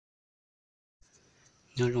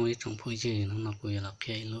nhớ trong ít trong phooj nó quỳ là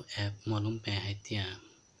cái Lub App mà lawm bè hay tia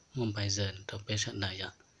mong bài dần tập bé trận đại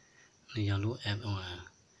ạ nên giờ Lub App mà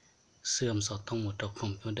xương sọt thông một tập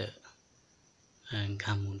không có đỡ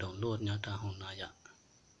cam một đầu luôn nhớ ta hồn này ạ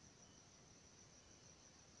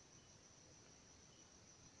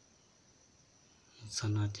sau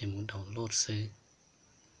nó chỉ một đầu lốt xứ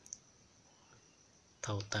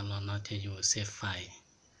thầu tại là nó chỉ dùng save file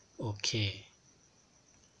ok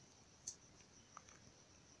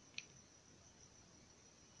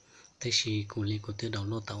thế thì cụ li của từ đầu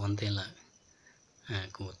lốt tạo anh tên là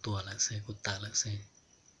của tua là xe của tạ là xe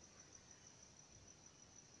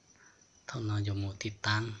thầu nó dùng một tí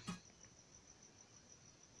tăng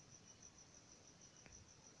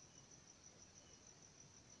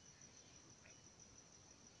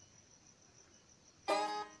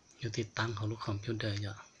dùng tí tăng họ lúc computer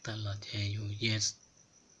vậy tại là chỉ dùng yes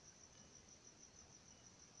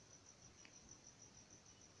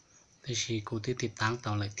thế thì cụ tí tăng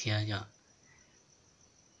tạo lại thia vậy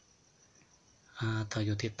thời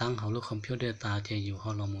dùng tí tăng họ lúc computer ta chỉ dùng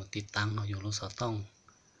họ là một tí tăng họ dùng lúc sở tông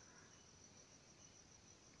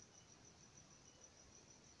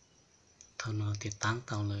thằng nó thì tăng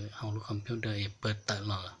tàuเลยเอาลูกคอมพิวเตอร์เปิดต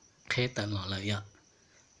ลอดเคสตลอดเลยอ่ะ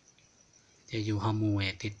จะอยู่ฮอมูเอ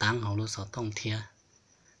ติดตั้งเอาลูกสอต้องเทีย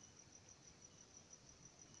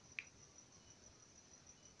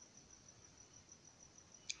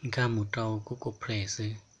การหมุดเรา Google Play ซื้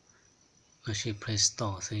อมาชื่อ Play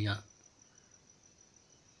Store ซื้ออ่ะ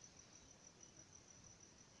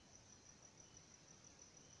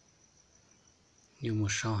อยู่หมุ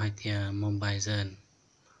ดเราให้เทียมอบายเซน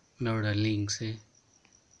Mirror link xí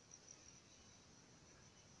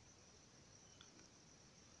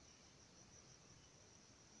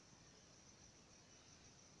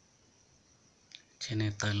cho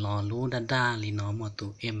nên tới lò lú đa li nó mà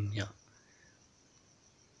tụ em vậy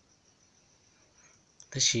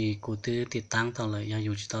thế thì cụ tư tiết tăng tao lại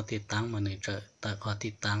dù chỉ tao tiết tăng mà này trợ tại có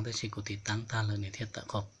tiết tăng thế thì cụ tiết tăng ta là này thiết tại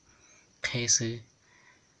có khe xứ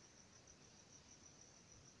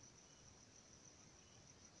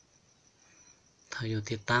thời dù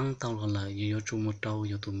tiết tăng tao còn là dù chú một trâu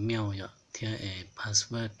dù tụ mèo vậy thì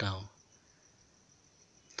password tao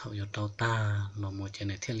thầu dù trâu ta là một chuyện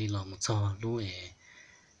này thiết lý là một trò lú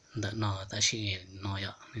đã nọ ta chỉ nọ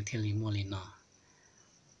vậy nên thiết lý mua lý nọ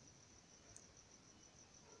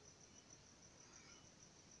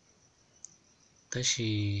thế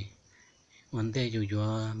thì vấn đề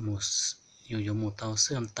dù một tàu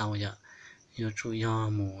xương tàu vậy dù chủ yếu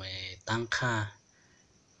một tăng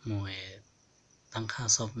kha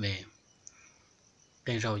software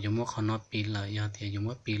cái rồi dùng một con nó bị lợi do thì dùng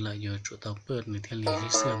một bị lợi do chủ tàu bớt người thiết lý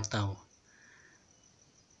xương tàu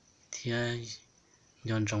thì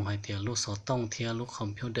dọn trong hai tiền lúc số tông thì lúc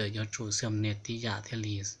computer do chủ xương net tí giả thiết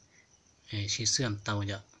lý chỉ xương tàu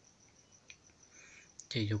vậy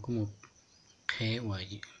chỉ dùng có một khe của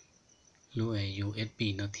lúc USB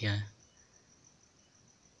nó thì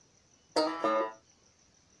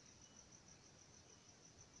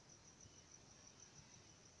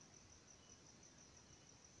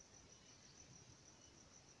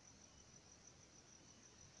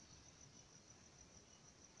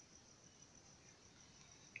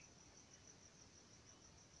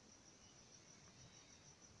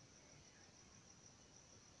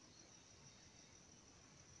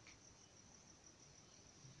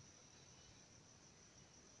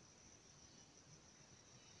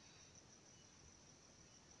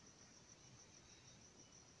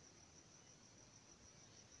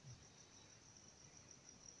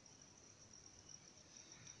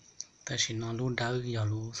ta chỉ nó luôn đau giờ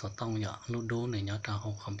luôn số tông giờ luôn đố này nhớ trò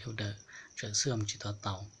học computer chuyển xương chỉ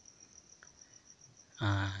tàu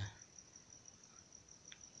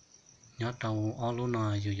nhớ trâu ở luôn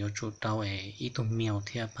nó dù chủ trâu ít tụm mèo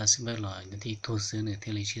theo password là những thì thu xứ này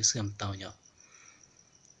theo lý chỉ xương tàu giờ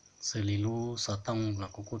xử lý lu số tông là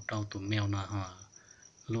cũng trâu tụm mèo nó họ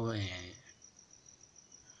lu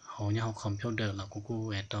hầu như học computer là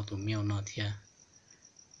cũng trâu tụm mèo nó theo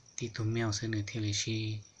thì tụm mèo xứ này theo lý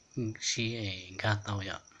chỉ gà tàu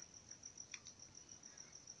giờ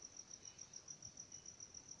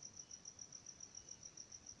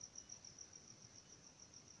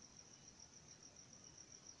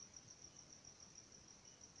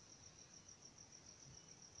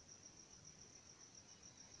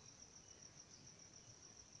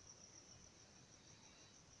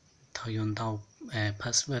thao dùng tàu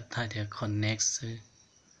password thay để connect xứ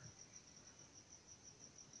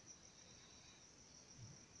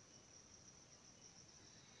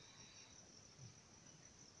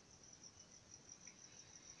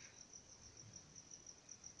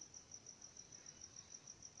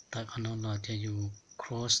tại con nó là cho dù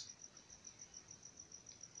cross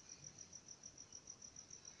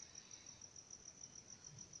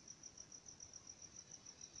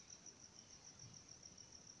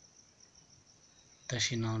แต่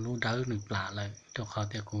ชินอรู้ได้หนึ่งปลาเลยเจ้าเขา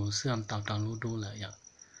แต่กูเสื่อมเตารู้ดูเลยอยาก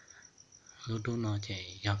รู้ดูนอใจ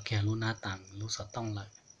อยากแก่รู้หน้าต่างรู้สต้องเลย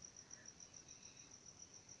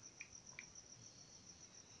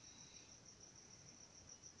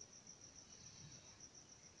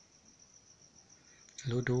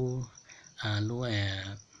รู้ดูรู้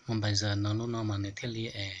มันbây giờ nó lúc nó màในthiết lý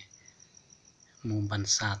mùm bản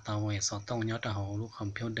xà tàu sọ tông nhớ ta hồ lúc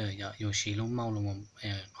computer giờ yêu chỉ lúc mau là mùm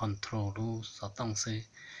control lúc sọ tông sư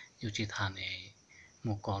yêu chỉ thản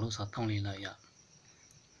một cỏ lúc sọ tông đi lợi giờ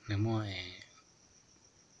nếu mua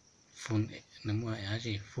full nếu mua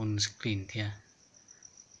gì full screen thia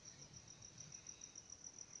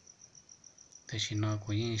thì chỉ nó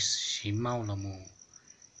cũng như chỉ mau là mù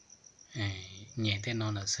nhẹ thế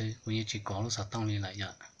nó là sư cũng như chỉ có lúc sọ tông đi lợi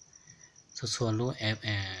giờ xua lúc app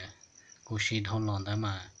cô chỉ thâu lòn đó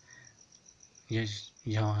mà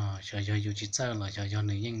do dù chỉ chơi là do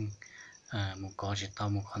nữ nhân một có chỉ tàu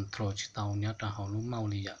một control chỉ tàu nhớ ra họ lúc mau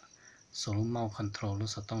đi ạ số lúc mau control lúc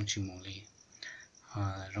sao tông chỉ một đi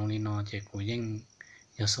rồi đi nó chỉ của nhân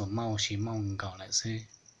do số mau chỉ mau gọi lại sư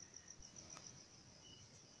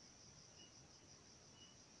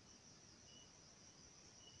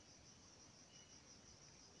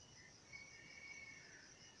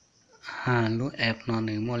lúc app nó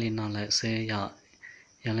nữ mua lên nó lại sư giờ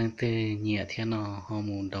lên từ nhẹ thế nó họ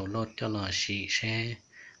muốn download cho là xì xe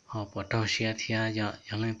họ bỏ tao xe thế giờ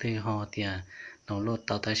lên từ họ thì download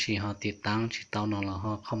tao ta xì họ thì tăng chỉ tao nó là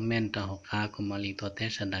họ comment tao họ ca của mà lý tôi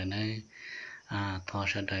test sẽ đợi nơi thọ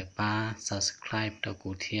sẽ đợi ba subscribe tao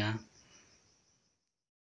cụ thế